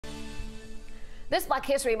This Black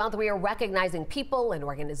History Month, we are recognizing people and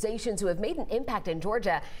organizations who have made an impact in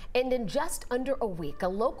Georgia. And in just under a week, a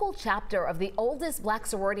local chapter of the oldest Black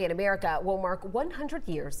sorority in America will mark 100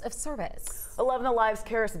 years of service. 11 Alive's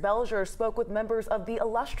Karis Belger spoke with members of the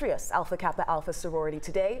illustrious Alpha Kappa Alpha Sorority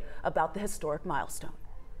today about the historic milestone.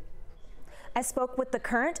 I spoke with the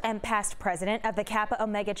current and past president of the Kappa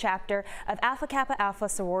Omega Chapter of Alpha Kappa Alpha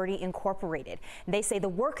Sorority Incorporated. They say the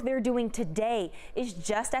work they're doing today is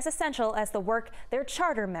just as essential as the work their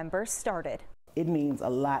charter members started. It means a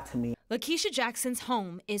lot to me. Lakeisha Jackson's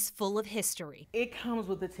home is full of history. It comes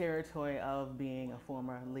with the territory of being a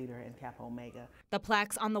former leader in Kappa Omega. The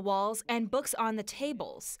plaques on the walls and books on the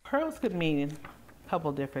tables. Pearls could mean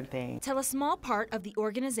couple different things. Tell a small part of the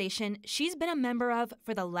organization she's been a member of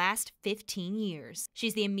for the last 15 years.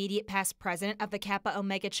 She's the immediate past president of the Kappa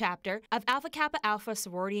Omega Chapter of Alpha Kappa Alpha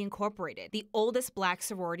Sorority Incorporated, the oldest Black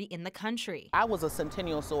sorority in the country. I was a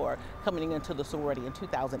centennial soror coming into the sorority in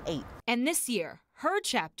 2008. And this year, her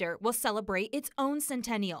chapter will celebrate its own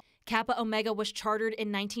centennial. Kappa Omega was chartered in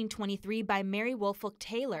 1923 by Mary Woolfolk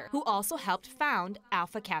Taylor, who also helped found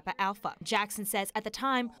Alpha Kappa Alpha. Jackson says at the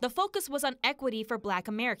time, the focus was on equity for Black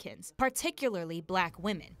Americans, particularly Black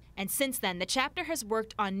women. And since then, the chapter has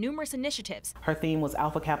worked on numerous initiatives. Her theme was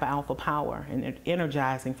Alpha Kappa Alpha Power and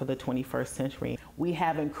energizing for the 21st century. We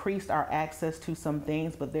have increased our access to some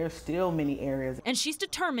things, but there's still many areas. And she's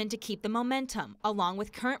determined to keep the momentum, along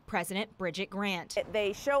with current President Bridget Grant.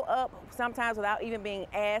 They show up sometimes without even being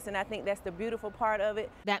asked, and I think that's the beautiful part of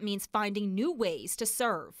it. That means finding new ways to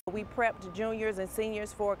serve. We prepped juniors and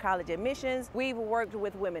seniors for college admissions. We've worked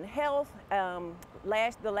with women's health.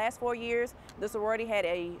 The last 4 years, the sorority had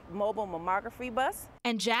a mobile mammography bus.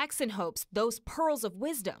 And Jackson hopes those pearls of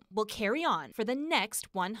wisdom will carry on for the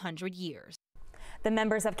next 100 years. The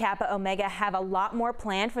members of Kappa Omega have a lot more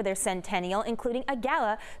planned for their centennial, including a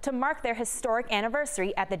gala to mark their historic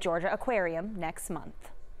anniversary at the Georgia Aquarium next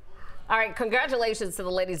month. All right, congratulations to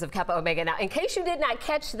the ladies of Kappa Omega. Now, in case you did not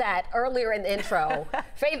catch that earlier in the intro,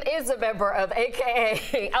 Faith is a member of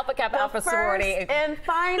AKA Alpha Kappa Alpha Sorority. First and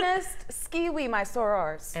finest skiwi, my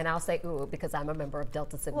sorors. And I'll say ooh because I'm a member of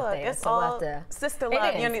Delta Sigma Look, Theta. it's all sister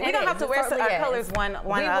love. We don't have to wear our colors one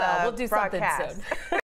we will. We'll do broadcast. something soon.